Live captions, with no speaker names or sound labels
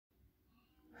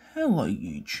Hello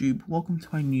YouTube, welcome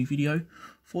to a new video.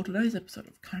 For today's episode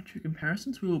of Country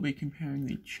Comparisons, we will be comparing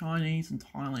the Chinese and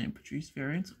Thailand produced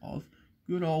variants of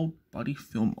good old buddy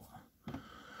Fillmore.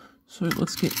 So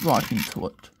let's get right into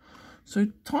it. So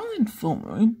Thailand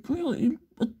Fillmore really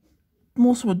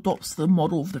more so adopts the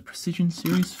model of the Precision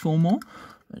series Fillmore,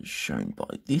 as shown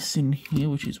by this in here,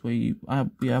 which is where you will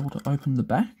be able to open the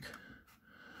back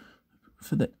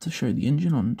for that to show the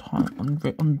engine on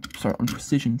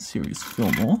Precision series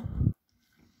Fillmore.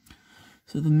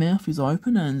 So the mouth is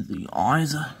open and the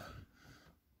eyes are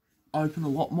open a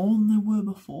lot more than they were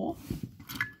before.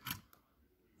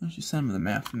 As you see with the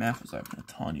mouth was open a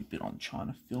tiny bit on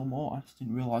China Fillmore. I just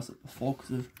didn't realise it before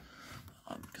because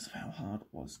of how hard it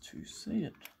was to see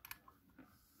it.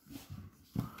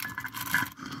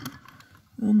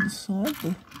 On the side,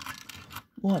 the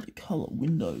lighter colour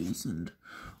windows and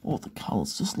all the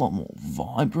colours just a lot more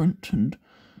vibrant and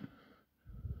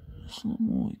just a lot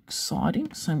more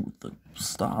exciting. Same with the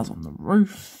stars on the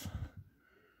roof.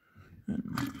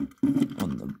 And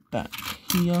on the back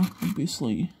here,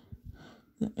 obviously,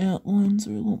 the outlines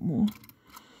are a lot more.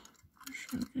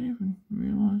 I didn't even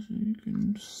realise that you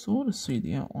can sort of see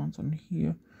the outlines on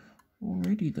here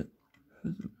already. That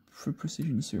for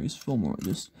Precision series Fillmore are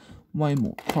just way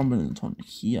more prominent on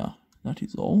here. That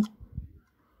is all.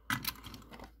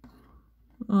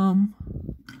 Have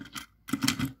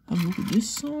a look at this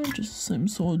side, just the same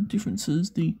sort of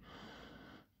differences. The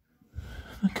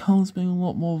colours being a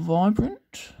lot more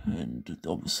vibrant, and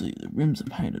obviously the rims are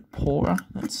painted poorer.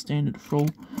 That's standard for all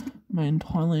main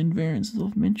Thailand variants, as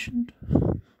I've mentioned.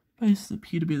 Bases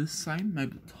appear to be the same,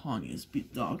 maybe the tiniest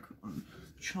bit dark on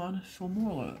China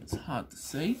Fillmore, although it's hard to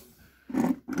see.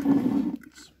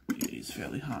 It is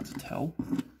fairly hard to tell.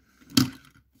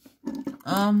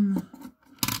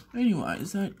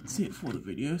 Anyways, that's it for the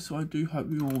video, so I do hope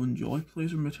you all enjoy.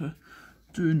 Please remember to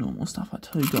do normal stuff I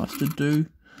tell you guys to do.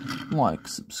 Like,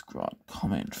 subscribe,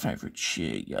 comment, favourite,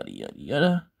 share, yada yada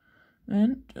yada.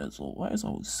 And as always, I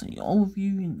will see all of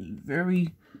you in the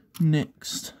very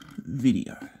next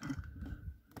video.